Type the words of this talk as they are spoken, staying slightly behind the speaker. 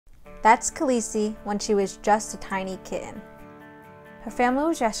That's Khaleesi when she was just a tiny kitten. Her family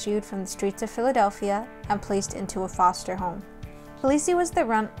was rescued from the streets of Philadelphia and placed into a foster home. Khaleesi was the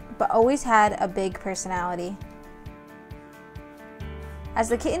runt, but always had a big personality. As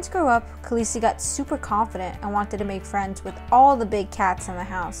the kittens grew up, Khaleesi got super confident and wanted to make friends with all the big cats in the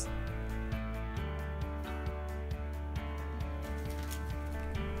house.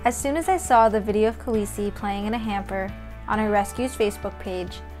 As soon as I saw the video of Khaleesi playing in a hamper on her rescue's Facebook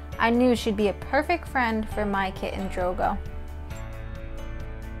page, I knew she'd be a perfect friend for my kitten Drogo.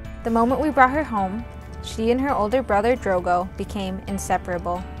 The moment we brought her home, she and her older brother Drogo became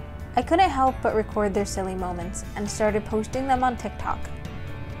inseparable. I couldn't help but record their silly moments and started posting them on TikTok.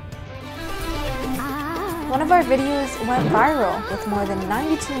 One of our videos went viral with more than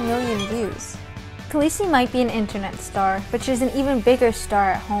 92 million views. Khaleesi might be an internet star, but she's an even bigger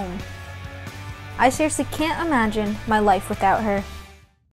star at home. I seriously can't imagine my life without her.